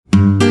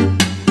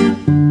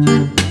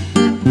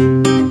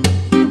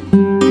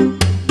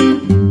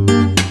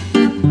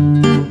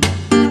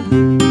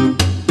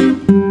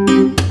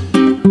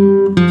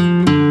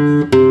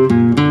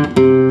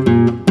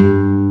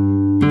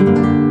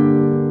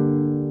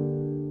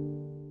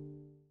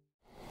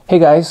Hey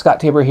guys, Scott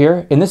Tabor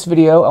here. In this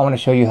video, I want to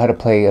show you how to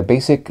play a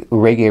basic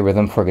reggae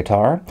rhythm for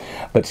guitar,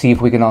 but see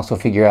if we can also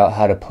figure out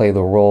how to play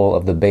the role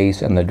of the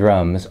bass and the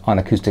drums on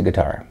acoustic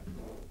guitar.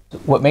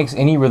 What makes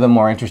any rhythm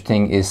more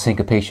interesting is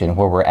syncopation,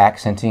 where we're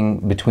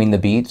accenting between the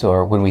beats,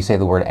 or when we say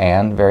the word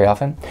 "and" very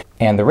often.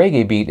 And the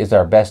reggae beat is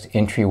our best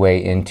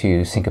entryway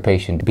into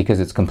syncopation because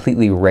it's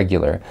completely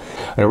regular.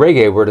 In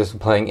reggae, we're just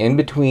playing in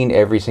between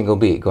every single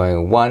beat,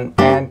 going 1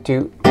 and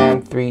 2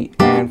 and 3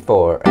 and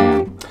 4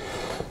 and.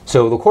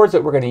 So the chords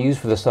that we're going to use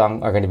for the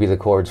song are going to be the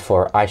chords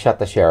for I Shot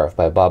the Sheriff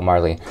by Bob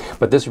Marley.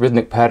 But this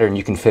rhythmic pattern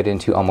you can fit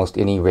into almost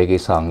any reggae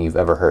song you've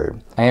ever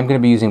heard. I am going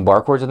to be using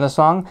bar chords in this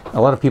song. A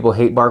lot of people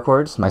hate bar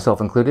chords,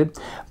 myself included.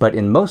 But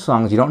in most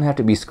songs, you don't have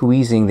to be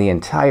squeezing the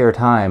entire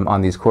time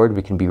on these chords.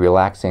 We can be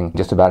relaxing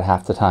just about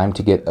half the time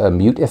to get a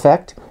mute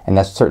effect. And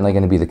that's certainly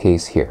going to be the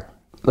case here.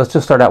 Let's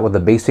just start out with the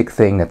basic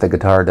thing that the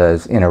guitar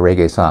does in a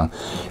reggae song.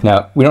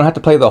 Now, we don't have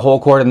to play the whole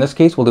chord in this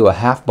case. We'll do a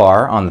half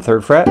bar on the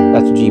 3rd fret.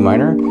 That's G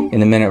minor.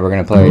 In a minute, we're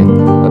going to play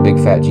a big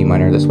fat G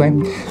minor this way.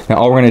 Now,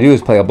 all we're going to do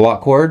is play a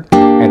block chord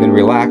and then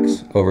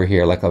relax over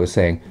here, like I was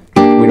saying.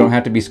 We don't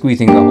have to be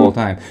squeezing the whole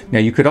time. Now,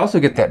 you could also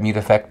get that mute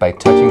effect by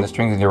touching the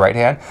strings in your right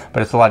hand,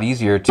 but it's a lot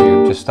easier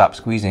to just stop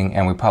squeezing,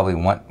 and we probably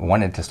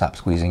wanted to stop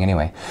squeezing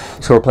anyway.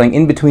 So we're playing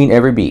in between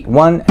every beat.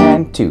 1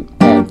 and 2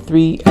 and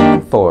 3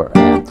 and 4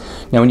 and.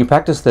 Now, when you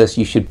practice this,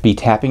 you should be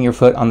tapping your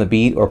foot on the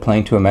beat or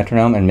playing to a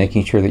metronome and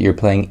making sure that you're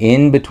playing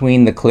in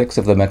between the clicks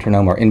of the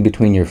metronome or in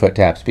between your foot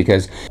taps,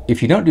 because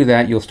if you don't do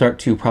that, you'll start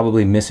to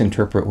probably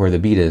misinterpret where the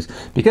beat is,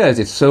 because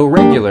it's so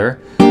regular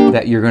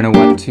that you're going to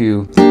want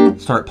to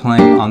start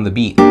playing on the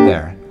beat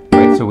there,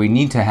 right? So we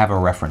need to have a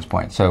reference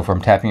point. So if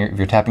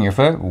you're tapping your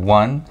foot,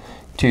 1,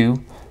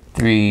 2,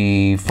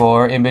 3,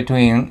 4, in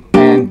between,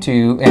 and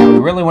 2, and we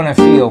really want to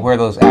feel where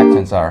those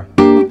accents are.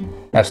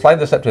 Now slide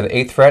this up to the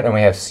 8th fret and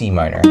we have C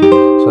minor.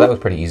 So that was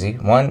pretty easy.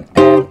 1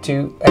 and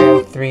 2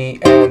 and 3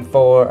 and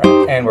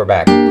 4 and we're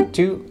back.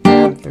 2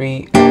 and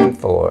 3 and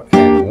 4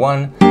 and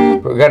 1.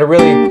 But we got to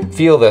really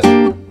feel this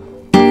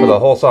for the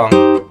whole song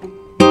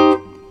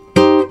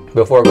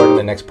before going to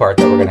the next part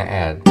that we're going to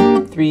add.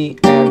 3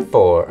 and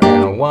 4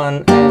 and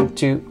 1 and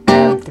 2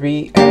 and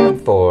 3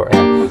 and 4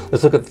 and.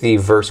 Let's look at the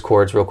verse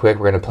chords real quick.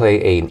 We're going to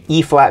play an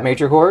E flat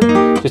major chord.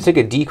 Just take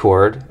a D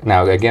chord.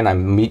 Now again,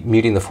 I'm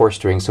muting the 4th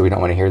string, so we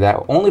don't want to hear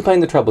that. Only playing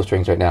the treble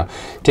strings right now.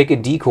 Take a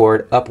D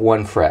chord up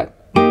 1 fret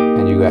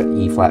and you got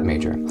E flat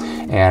major.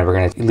 And we're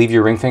going to leave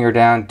your ring finger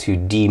down to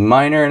D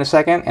minor in a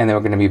second, and then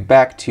we're going to be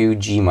back to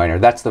G minor.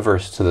 That's the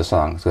verse to the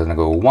song. So it's going to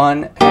go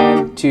 1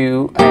 and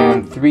 2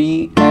 and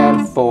 3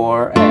 and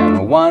 4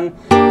 and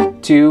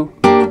 1, 2,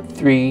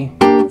 3,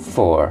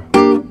 4.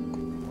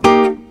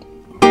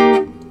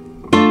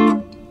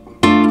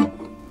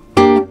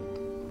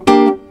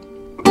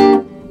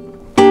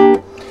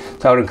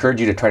 So I would encourage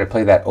you to try to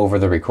play that over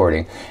the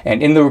recording.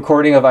 And in the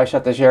recording of I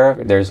Shot the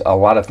Sheriff, there's a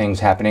lot of things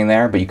happening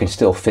there, but you can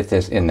still fit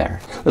this in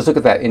there. Let's look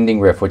at that ending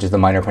riff, which is the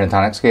minor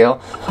pentatonic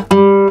scale.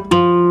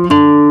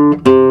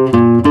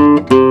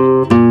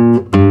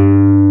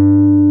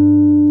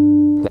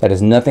 That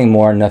is nothing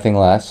more, nothing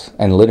less,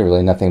 and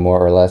literally nothing more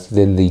or less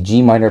than the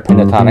G minor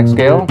pentatonic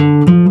scale,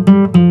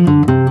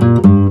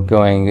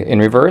 going in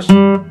reverse,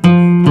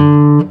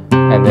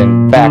 and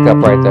then back up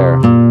right there.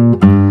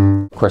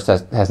 Of course,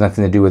 that has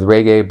nothing to do with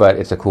reggae, but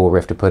it's a cool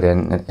riff to put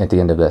in at the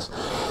end of this.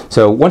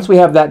 So once we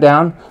have that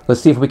down, let's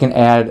see if we can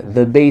add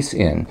the bass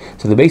in.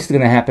 So the bass is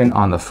going to happen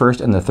on the 1st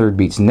and the 3rd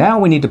beats. Now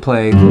we need to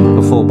play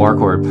the full bar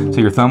chord.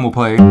 So your thumb will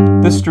play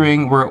this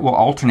string. We'll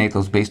alternate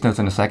those bass notes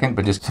in a second,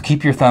 but just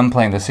keep your thumb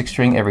playing the 6th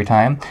string every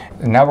time.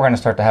 And now we're going to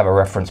start to have a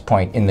reference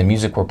point in the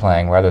music we're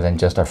playing rather than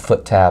just our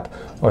foot tap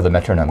or the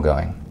metronome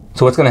going.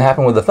 So what's going to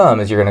happen with the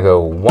thumb is you're going to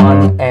go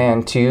 1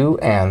 and 2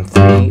 and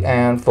 3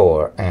 and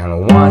 4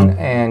 and 1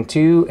 and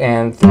 2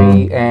 and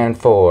 3 and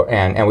 4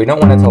 and we don't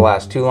want it to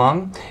last too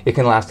long. It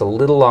can last a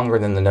little longer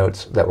than the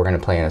notes that we're going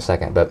to play in a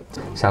second, but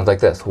it sounds like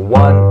this: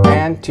 1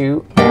 and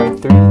 2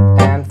 and 3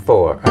 and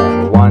 4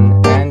 and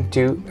 1 and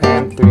 2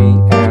 and 3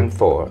 and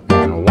 4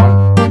 and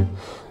 1.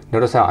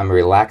 Notice how I'm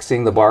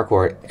relaxing the bar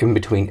chord in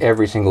between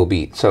every single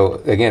beat.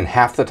 So again,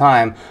 half the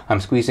time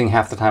I'm squeezing,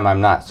 half the time I'm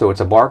not. So it's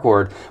a bar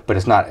chord, but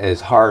it's not as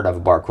hard of a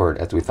bar chord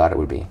as we thought it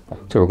would be.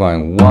 So we're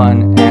going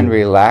 1 and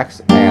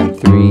relax and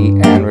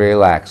 3 and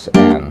relax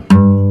and.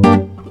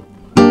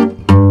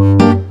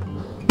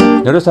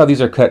 Notice how these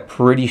are cut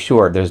pretty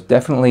short. There's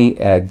definitely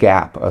a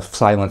gap of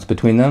silence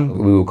between them.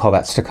 We would call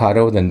that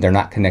staccato, then they're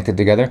not connected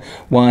together.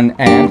 1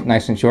 and,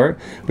 nice and short.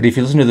 But if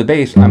you listen to the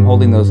bass, I'm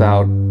holding those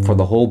out for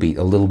the whole beat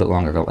a little bit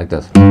longer, like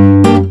this.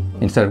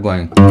 Instead of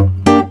going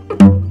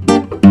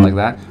like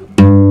that.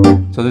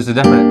 So there's a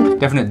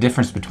definite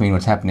difference between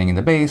what's happening in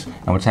the bass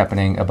and what's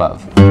happening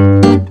above.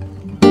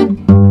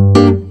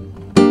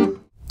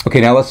 Okay,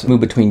 now let's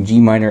move between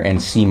G minor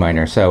and C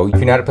minor. So if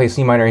you know how to play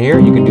C minor here,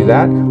 you can do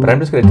that, but I'm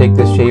just going to take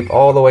this shape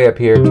all the way up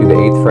here to the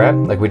 8th fret,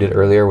 like we did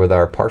earlier with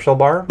our partial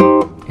bar,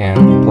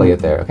 and play it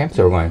there, okay?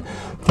 So we're going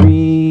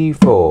 3,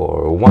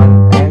 4,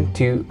 1 and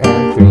 2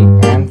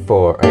 and 3 and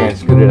 4, and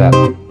scoot it up.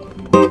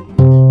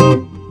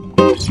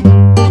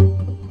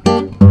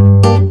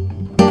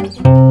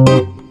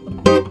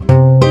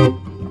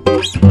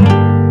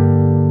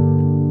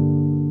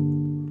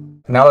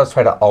 let's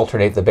try to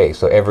alternate the bass.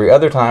 So every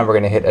other time we're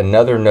going to hit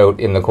another note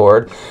in the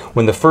chord.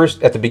 When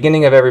at the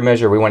beginning of every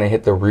measure, we want to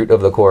hit the root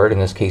of the chord, in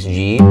this case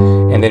G,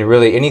 and then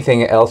really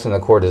anything else in the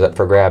chord is up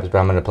for grabs, but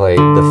I'm going to play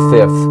the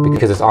fifth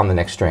because it's on the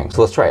next string.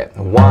 So let's try it.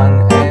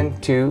 1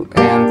 and 2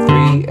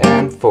 and 3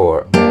 and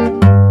 4.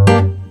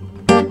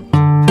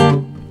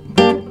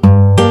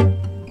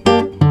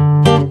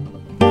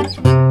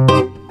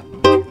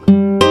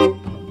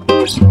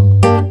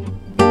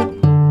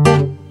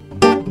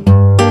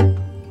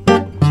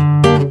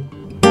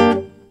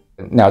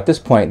 Now at this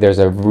point there's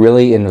a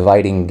really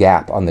inviting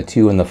gap on the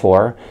 2 and the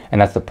 4,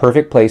 and that's the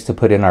perfect place to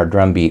put in our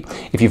drum beat.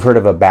 If you've heard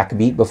of a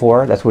backbeat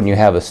before, that's when you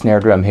have a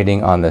snare drum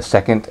hitting on the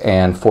 2nd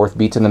and 4th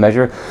beats in the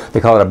measure. They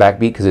call it a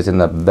backbeat because it's in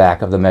the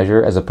back of the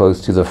measure as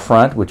opposed to the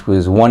front, which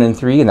was 1 and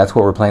 3, and that's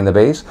where we're playing the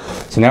bass.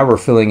 So now we're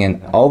filling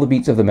in all the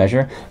beats of the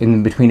measure, and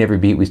in between every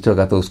beat we still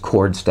got those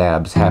chord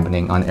stabs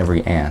happening on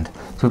every and.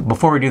 So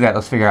before we do that,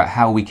 let's figure out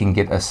how we can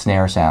get a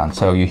snare sound.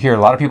 So you hear a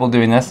lot of people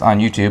doing this on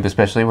YouTube,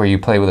 especially where you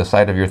play with the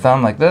side of your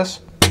thumb like this.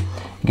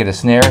 Get a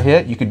snare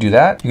hit, you could do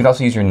that. You could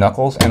also use your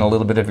knuckles and a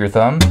little bit of your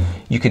thumb.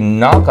 You can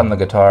knock on the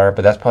guitar,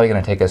 but that's probably going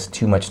to take us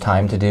too much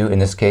time to do in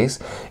this case.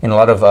 In a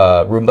lot of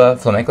rumba,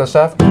 flamenco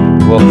stuff,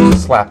 we'll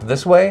just slap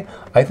this way.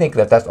 I think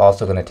that that's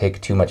also going to take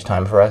too much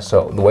time for us.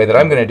 So the way that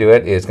I'm going to do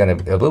it is going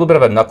to be a little bit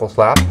of a knuckle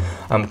slap.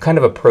 I'm kind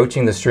of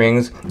approaching the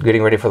strings,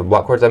 getting ready for the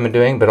block chords I've been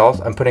doing, but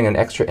also I'm putting an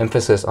extra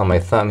emphasis on my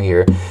thumb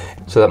here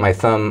so that my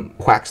thumb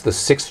whacks the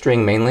 6th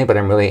string mainly, but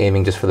I'm really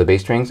aiming just for the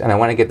bass strings. And I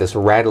want to get this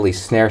rattly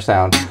snare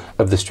sound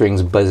of the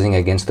strings buzzing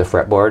against the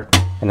fretboard,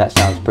 and that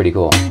sounds pretty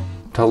cool.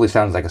 Totally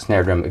sounds like a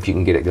snare drum if you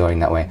can get it going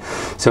that way.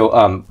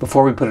 So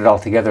before we put it all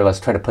together, let's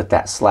try to put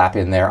that slap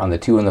in there on the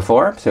 2 and the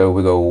 4. So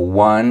we go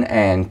 1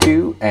 and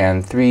 2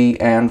 and 3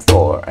 and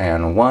 4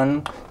 and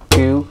 1,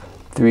 2,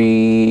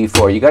 3,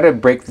 4. You got to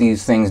break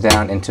these things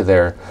down into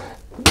their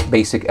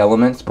basic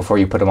elements before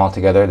you put them all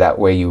together. That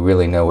way you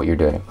really know what you're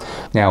doing.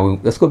 Now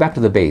let's go back to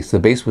the bass. The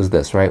bass was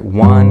this, right?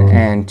 1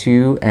 and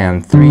 2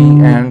 and 3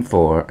 and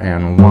 4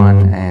 and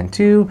 1 and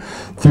 2,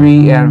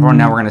 3 and 4.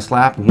 Now we're going to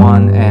slap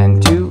 1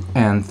 and 2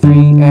 and 3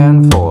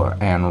 and 4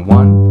 and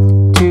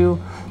 1,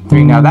 2,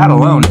 3. Now that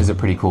alone is a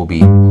pretty cool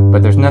beat,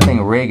 but there's nothing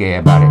reggae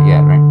about it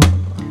yet,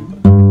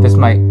 right? This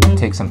might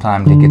take some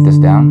time to get this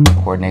down.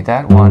 Coordinate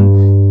that.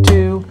 1,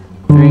 2,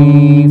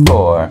 3,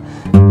 4.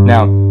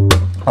 Now,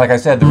 like I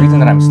said, the reason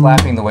that I'm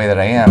slapping the way that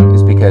I am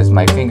is because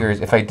my fingers,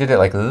 if I did it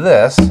like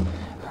this,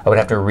 I would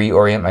have to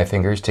reorient my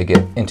fingers to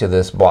get into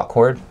this block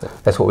chord.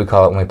 That's what we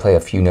call it when we play a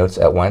few notes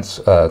at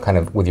once, kind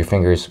of with your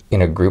fingers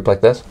in a group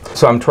like this.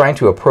 So I'm trying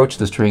to approach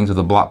the strings with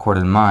the block chord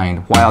in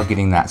mind while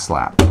getting that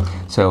slap.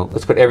 So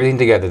let's put everything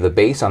together. The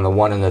bass on the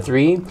 1 and the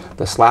 3,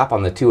 the slap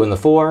on the 2 and the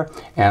 4,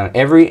 and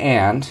every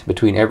and,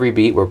 between every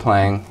beat, we're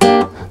playing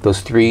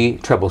those 3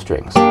 treble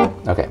strings.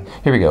 Okay,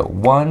 here we go.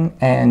 1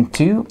 and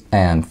 2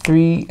 and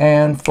 3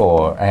 and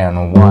 4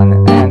 and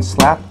 1 and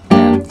slap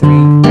and 3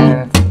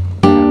 and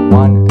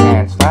 1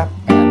 and slap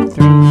and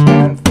 3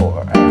 and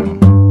 4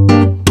 and...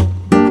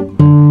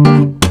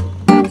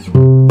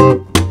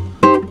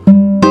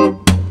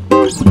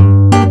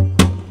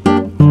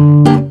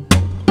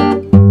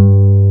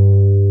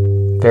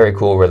 Very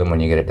cool rhythm when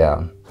you get it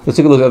down. Let's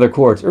look at those other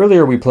chords.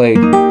 Earlier we played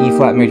E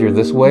flat major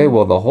this way.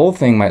 Well, the whole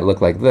thing might look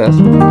like this.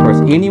 Of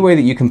course, any way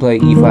that you can play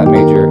E flat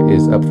major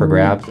is up for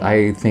grabs.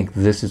 I think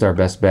this is our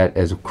best bet,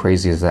 as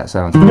crazy as that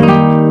sounds.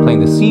 Playing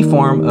the C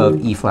form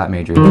of E flat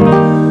major.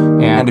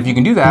 And if you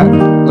can do that,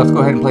 let's go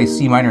ahead and play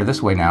C minor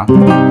this way now,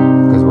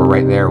 because we're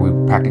right there. We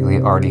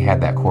practically already had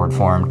that chord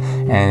formed.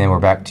 And then we're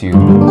back to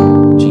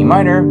G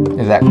minor,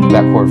 is that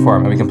chord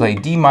form. And we can play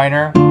D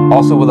minor,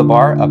 also with a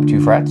bar, up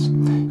 2 frets.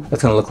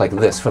 That's going to look like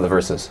this for the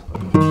verses.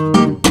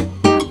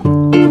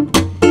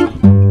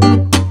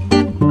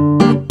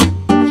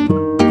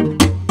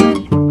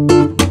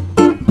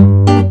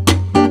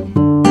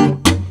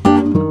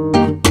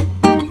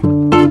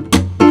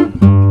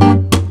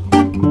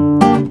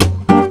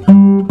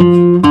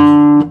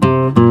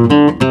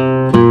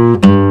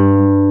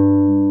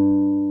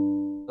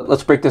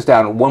 Let's break this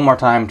down one more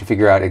time to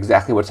figure out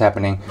exactly what's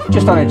happening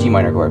just on a G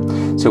minor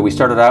chord. So we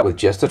started out with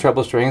just the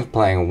treble strings,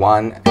 playing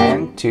 1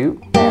 and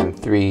 2 and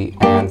 3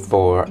 and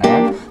 4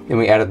 and then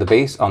we added the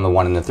bass on the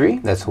 1 and the 3.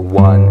 That's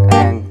 1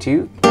 and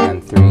 2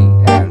 and 3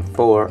 and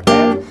 4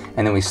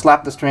 and then we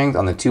slapped the strings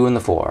on the 2 and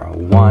the 4.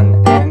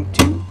 1 and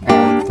 2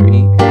 and 3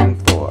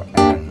 and 4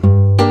 and...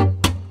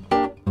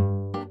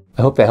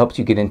 I hope that helps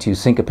you get into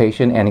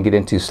syncopation and get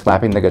into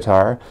slapping the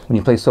guitar. When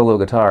you play solo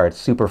guitar, it's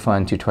super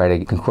fun to try to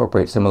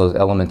incorporate some of those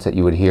elements that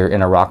you would hear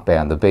in a rock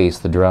band, the bass,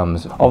 the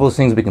drums, all those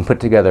things we can put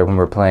together when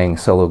we're playing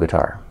solo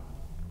guitar.